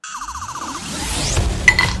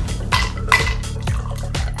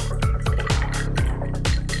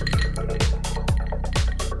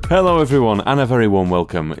Hello everyone, and a very warm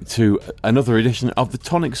welcome to another edition of the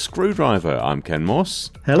Tonic Screwdriver. I'm Ken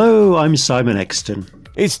Moss. Hello, I'm Simon Exton.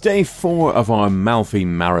 It's day 4 of our Malfy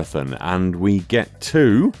marathon, and we get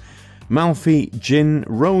to Malfy Gin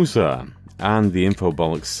Rosa. And the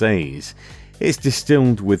infobolic says it's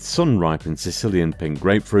distilled with sun-ripened Sicilian pink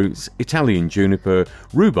grapefruits, Italian juniper,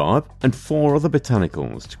 rhubarb, and 4 other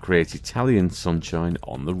botanicals to create Italian sunshine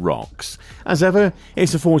on the rocks. As ever,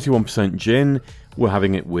 it's a 41% gin. We're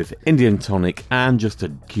having it with Indian tonic and just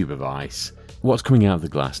a cube of ice. What's coming out of the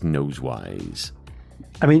glass nose-wise?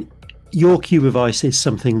 I mean, your cube of ice is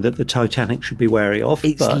something that the Titanic should be wary of.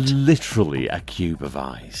 It's literally a cube of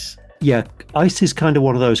ice. Yeah, ice is kind of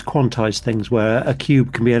one of those quantized things where a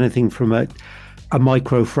cube can be anything from a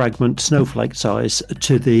micro fragment snowflake size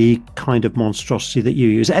to the kind of monstrosity that you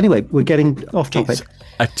use. Anyway, we're getting off topic. It's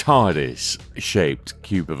a TARDIS-shaped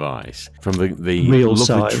cube of ice from the real lovely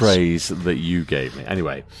size trays that you gave me.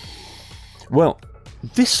 Anyway, well,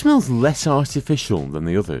 this smells less artificial than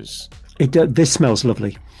the others. This smells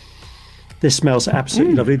lovely. This smells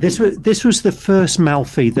absolutely lovely. This was the first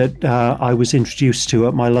Malfy that I was introduced to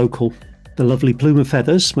at my local, the lovely Plume of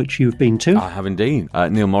Feathers, which you've been to. I have indeed.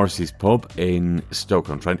 Neil Morris's pub in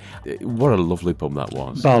Stoke-on-Trent. What a lovely pub that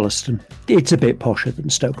was. Barlaston. It's a bit posher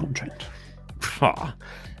than Stoke-on-Trent.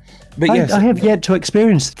 But yes, I have yet to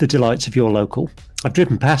experience the delights of your local. I've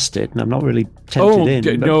driven past it and I'm not really tempted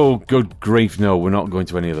in. No, good grief, no. We're not going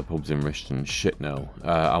to any of the pubs in Rishton. Shit, no.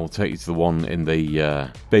 I will take you to the one in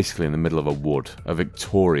the, basically in the middle of a wood, a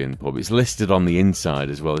Victorian pub. It's listed on the inside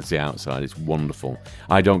as well as the outside. It's wonderful.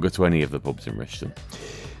 I don't go to any of the pubs in Rishton.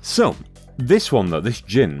 So, this one though, this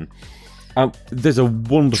gin, there's a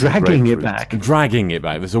wonderful Dragging it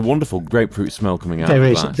back. There's a wonderful grapefruit smell coming out of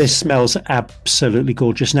the glass. This smells absolutely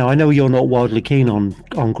gorgeous. Now, I know you're not wildly keen on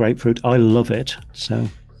grapefruit. I love it. So,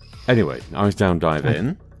 anyway, eyes down, dive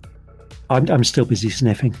in. I'm still busy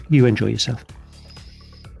sniffing. You enjoy yourself.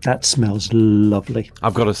 That smells lovely.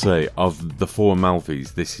 I've got to say, of the 4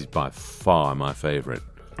 Malfys, this is by far my favourite.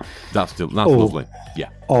 That's lovely. Yeah.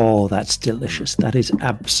 Oh, that's delicious. That is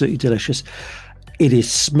absolutely delicious. It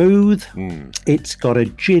is smooth. It's got a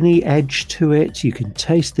ginny edge to it. You can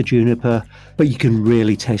taste the juniper, but you can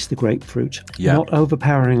really taste the grapefruit. Yeah. Not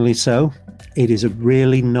overpoweringly so. It is a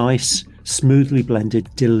really nice, smoothly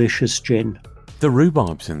blended, delicious gin. The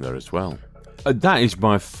rhubarb's in there as well. That is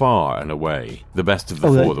by far and away the best of the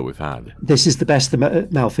 4 that we've had. This is the best of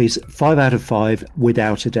Malfy's. 5 out of 5,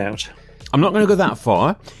 without a doubt. I'm not going to go that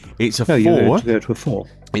far. It's a 4. You're going to go to a 4.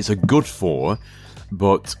 It's a good 4.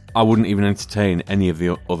 But I wouldn't even entertain any of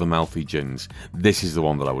the other Malfy gins. This is the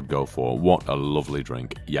one that I would go for. What a lovely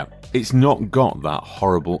drink. Yeah. It's not got that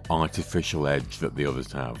horrible artificial edge that the others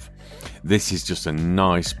have. This is just a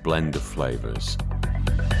nice blend of flavours.